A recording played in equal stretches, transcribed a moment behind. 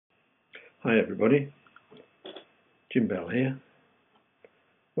Hi everybody, Jim Bell here.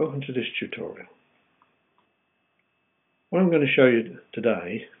 Welcome to this tutorial. What I'm going to show you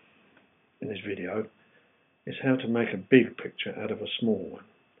today in this video is how to make a big picture out of a small one.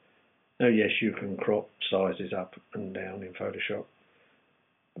 Now yes, you can crop sizes up and down in Photoshop,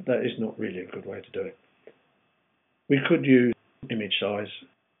 but that is not really a good way to do it. We could use image size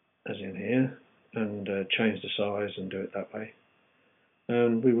as in here and change the size and do it that way,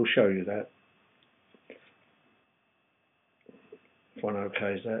 and we will show you that. If one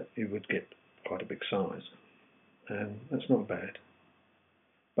okays that, you would get quite a big size, and that's not bad.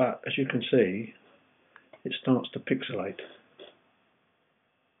 But as you can see, it starts to pixelate.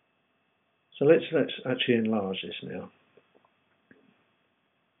 So let's actually enlarge this now.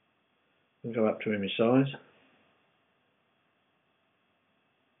 We'll go up to image size,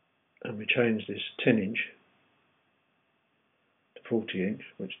 and we change this 10" to 40",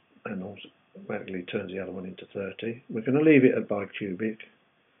 which and also automatically turns the other one into 30. We're going to leave it at bicubic,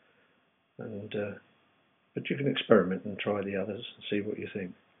 and but you can experiment and try the others and see what you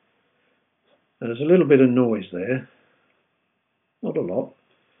think. Now, there's a little bit of noise there, not a lot,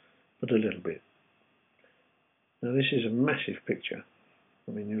 but a little bit. Now this is a massive picture.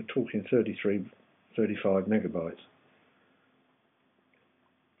 I mean, you're talking 35 megabytes.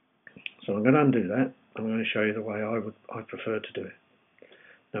 So I'm going to undo that. I'm going to show you the way I prefer to do it.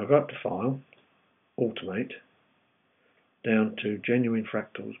 Now I've got to File, Automate, down to Genuine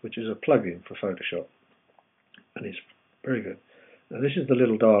Fractals, which is a plugin for Photoshop, and it's very good. Now this is the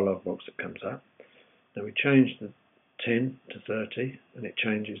little dialog box that comes up. Now we change the 10 to 30, and it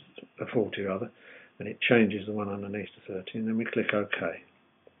changes the 40 rather, and it changes the one underneath to 30, and then we click OK.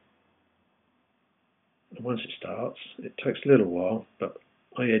 And once it starts, it takes a little while, but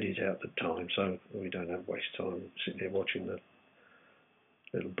I edit out the time so we don't have waste time sitting there watching the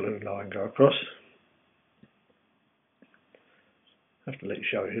little blue line go across. I have to let you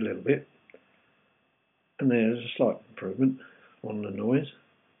show you a little bit. And there's a slight improvement on the noise.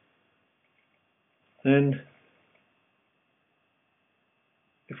 And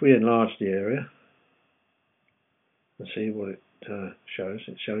if we enlarge the area and see what it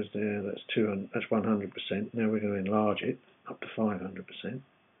shows there that's 100%. Now we're going to enlarge it up to 500% to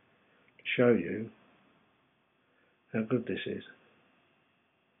show you how good this is.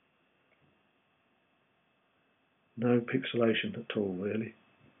 No pixelation at all really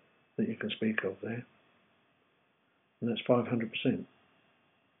that you can speak of there, and that's 500%. And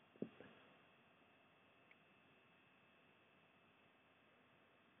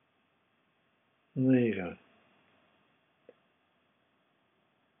there you go.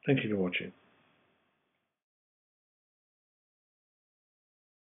 Thank you for watching.